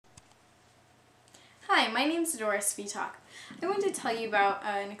my name's Adora Svitak. I wanted to tell you about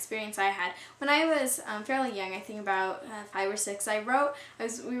an experience I had. When I was fairly young, I think about 5 or 6,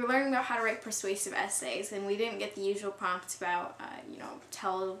 we were learning about how to write persuasive essays, and we didn't get the usual prompts about,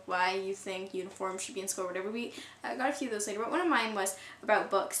 tell why you think uniforms should be in school or whatever. We got a few of those later, but one of mine was about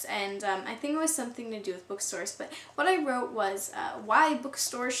books, and I think it was something to do with bookstores, but what I wrote was why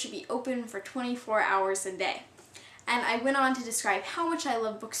bookstores should be open for 24 hours a day. And I went on to describe how much I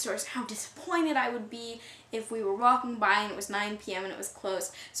love bookstores, how disappointed I would be if we were walking by and it was 9 p.m. and it was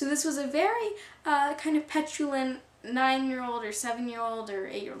closed. So this was a very kind of petulant 9-year-old or 7-year-old or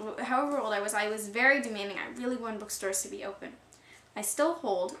 8-year-old, however old I was very demanding. I really wanted bookstores to be open. I still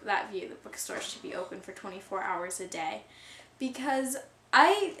hold that view that bookstores should be open for 24 hours a day because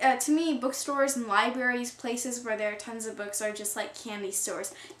to me, bookstores and libraries, places where there are tons of books, are just like candy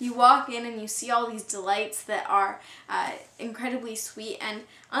stores. You walk in and you see all these delights that are incredibly sweet, and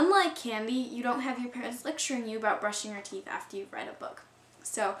unlike candy, you don't have your parents lecturing you about brushing your teeth after you've read a book.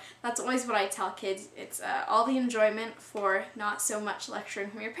 So that's always what I tell kids. It's all the enjoyment for not so much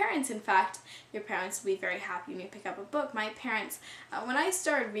lecturing from your parents. In fact, your parents will be very happy when you pick up a book. My parents, when I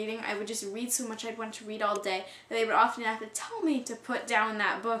started reading, I would just read so much I'd want to read all day that they would often have to tell me to put down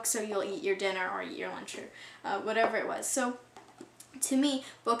that book so you'll eat your dinner or eat your lunch or whatever it was. So to me,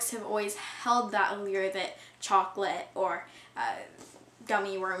 books have always held that allure that chocolate or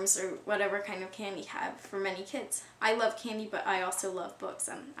gummy worms or whatever kind of candy have for many kids. I love candy, but I also love books,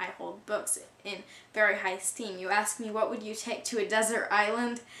 and I hold books in very high esteem. You ask me what would you take to a desert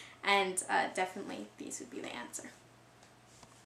island, and definitely these would be the answer.